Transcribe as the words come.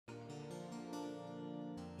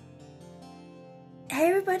Hey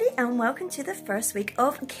everybody, and welcome to the first week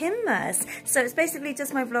of KimMas. So it's basically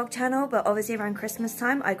just my vlog channel, but obviously around Christmas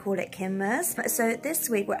time I call it KimMas. So this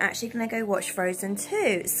week we're actually going to go watch Frozen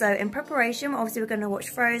 2. So in preparation, obviously we're going to watch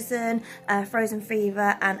Frozen, Frozen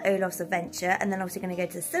Fever and Olaf's Adventure, and then obviously going to go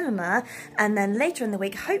to the cinema. And then later in the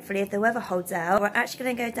week, hopefully if the weather holds out, we're actually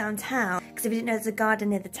going to go downtown. Because if you didn't know, there's a garden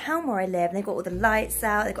near the town where I live, and they've got all the lights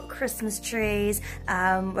out, they've got Christmas trees.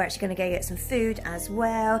 We're actually going to go get some food as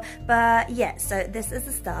well. But yeah, so this is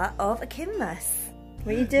the start of a KimMas.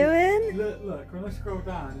 What are you doing? Look, when I scroll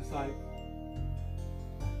down, it's like,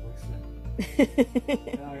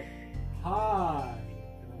 like, hi.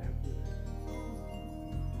 Can I help you?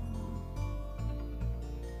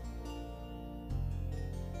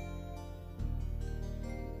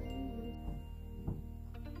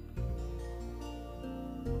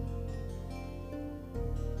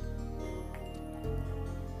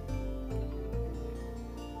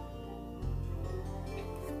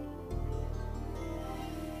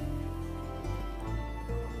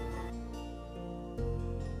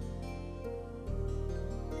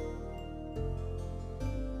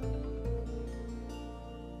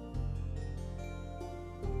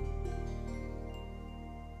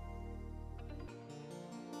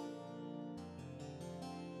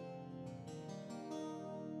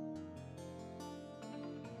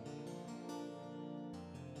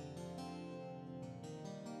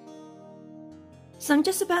 So I'm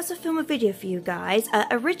just about to film a video for you guys.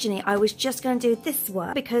 Originally I was just going to do this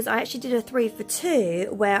one because I actually did a 3 for 2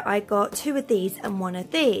 where I got 2 of these and 1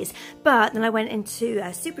 of these. But then I went into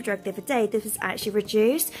Superdrug the other day, this was actually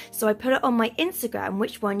reduced. So I put it on my Instagram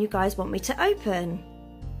which one you guys want me to open.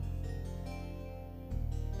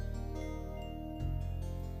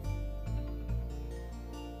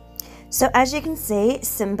 So as you can see,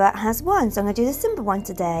 Simba has one, so I'm going to do the Simba one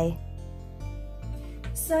today.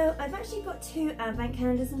 So I've actually got 2 advent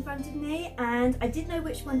calendars in front of me, and I didn't know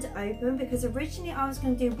which one to open because originally I was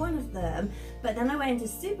going to do one of them, but then I went into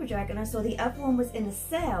Superdrug and I saw the other one was in a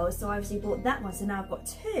sale, so I obviously bought that one, so now I've got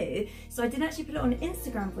 2. So I didn't actually put it on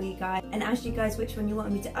Instagram for you guys and asked you guys which one you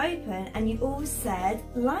wanted me to open, and you all said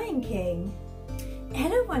Lion King.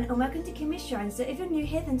 Hello everyone and welcome to KimMas Shrine. So if you're new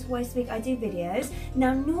here, then twice a week I do videos.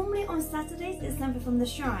 Now normally on Saturdays it's something from the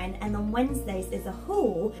shrine and on Wednesdays is a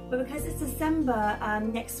haul, but because it's December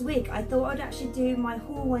next week, I thought I'd actually do my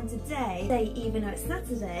haul one today, even though it's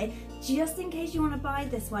Saturday, just in case you want to buy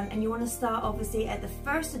this one and you want to start obviously at the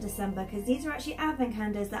 1st of December, because these are actually advent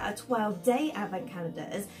calendars that are 12-day advent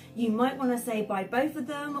calendars. You might want to say buy both of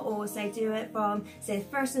them, or say do it from say the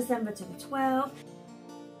 1st of December to the 12th.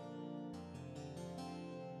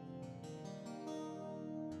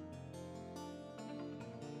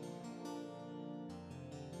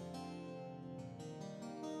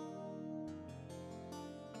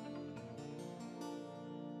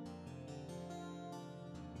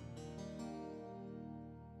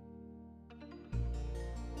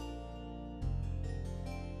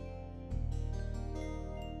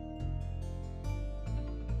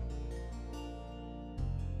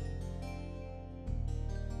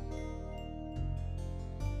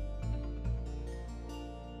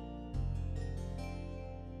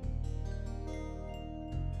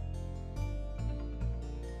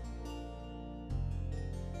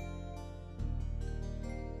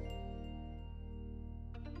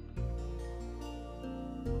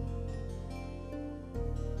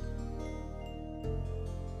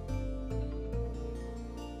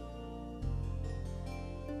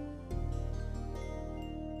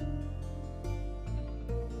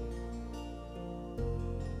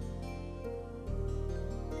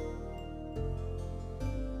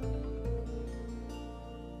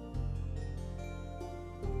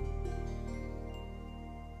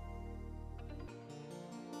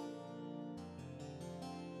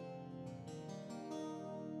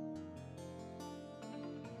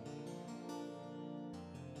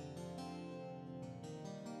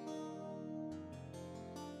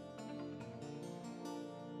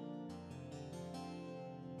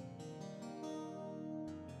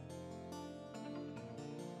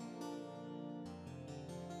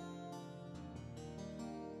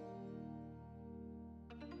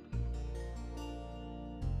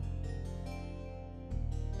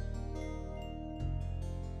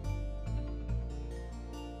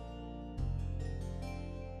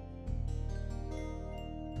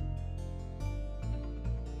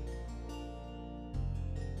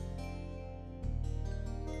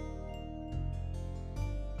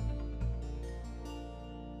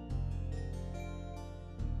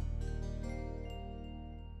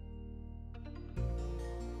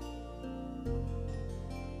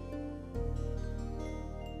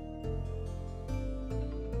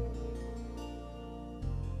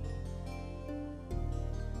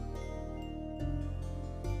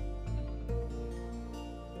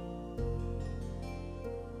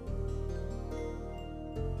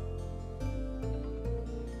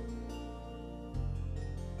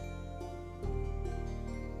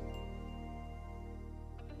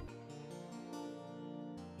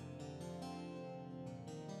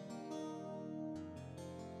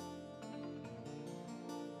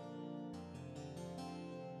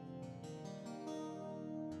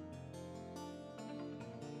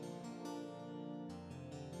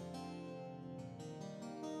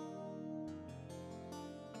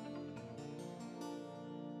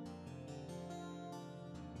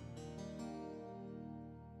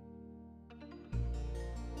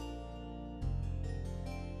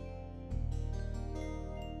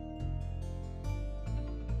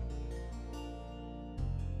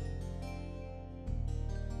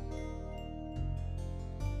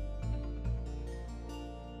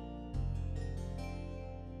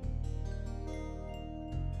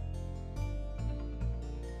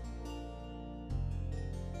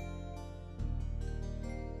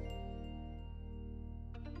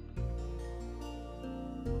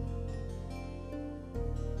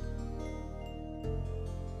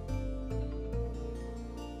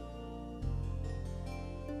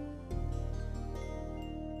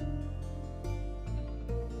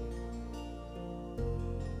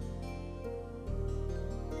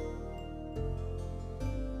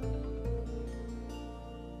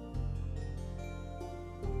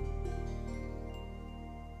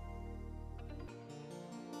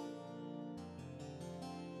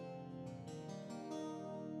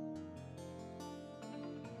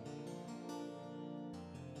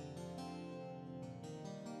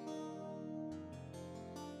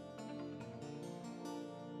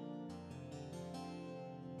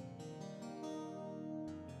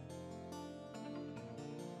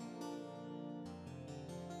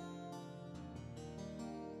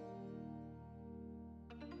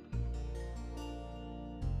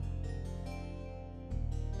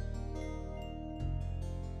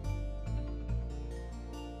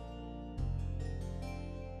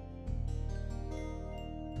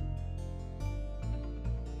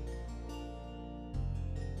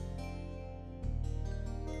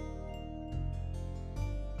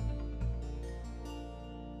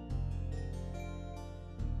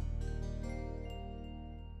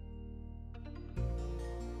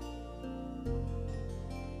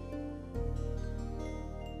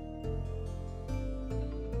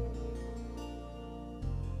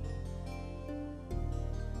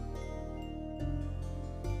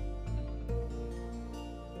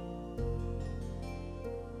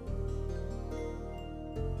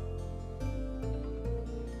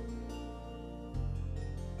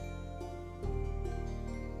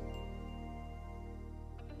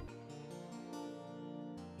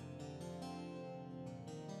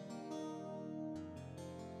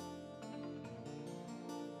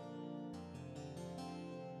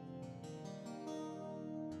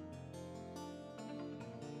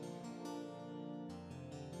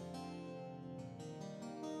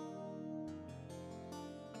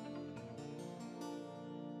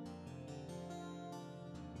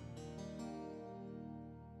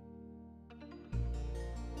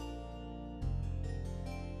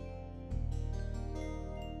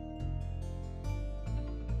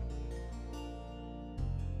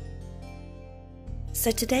 So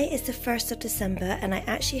today is the 1st of December and I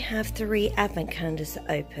actually have 3 advent calendars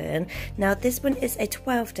to open. Now this one is a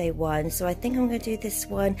 12-day one, so I think I'm going to do this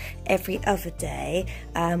one every other day.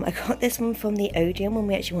 I got this one from the Odeon when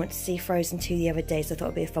we actually went to see Frozen 2 the other day, so I thought it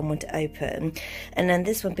would be a fun one to open. And then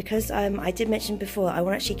this one, because I did mention before, I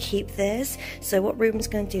want to actually keep this. So what Ruben's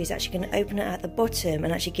going to do is actually going to open it at the bottom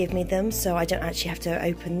and actually give me them, so I don't actually have to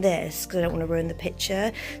open this because I don't want to ruin the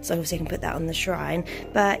picture. So obviously I can put that on the shrine.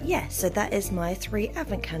 But yeah, so that is my 3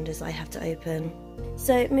 advent calendars I have to open.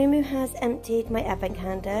 So Mumu has emptied my advent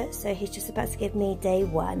calendar, so he's just about to give me day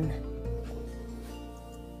 1.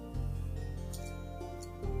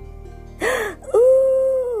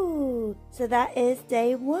 Ooh! So that is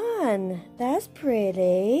day 1. That's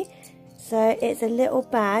pretty. So it's a little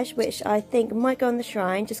badge, which I think might go on the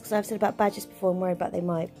shrine, just because I've said about badges before, I'm worried about they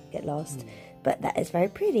might get lost. But that is very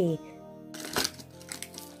pretty.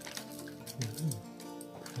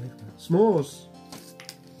 S'mores.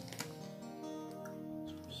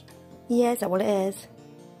 Yeah, is that what it is?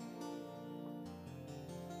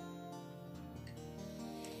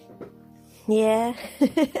 Yeah.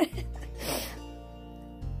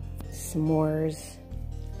 S'mores.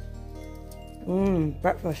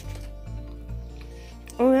 Breakfast.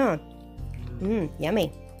 Oh yeah.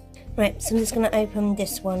 Yummy. Right, so I'm just going to open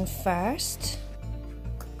this one first.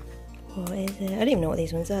 What is it? I don't even know what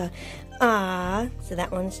these ones are. So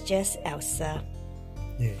that one's just Elsa.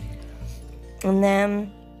 Yeah. And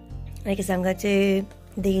then, I guess I'm going to do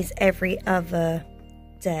these every other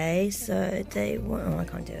day. So day 1, oh I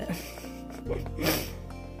can't do it.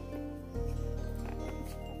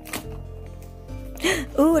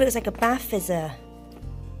 Ooh, it looks like a bath fizzer.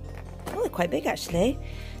 Oh, they're quite big actually.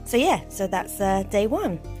 So yeah, so that's day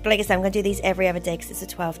 1. But like I said, I'm going to do these every other day because it's a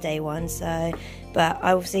 12-day one. So, but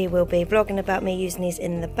I obviously will be vlogging about me using these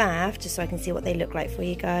in the bath just so I can see what they look like for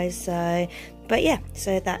you guys. So, but yeah,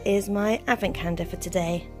 so that is my advent calendar for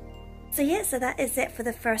today. So yeah, so that is it for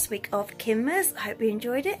the first week of KimMas. I hope you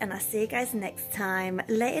enjoyed it and I'll see you guys next time.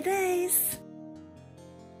 Later days.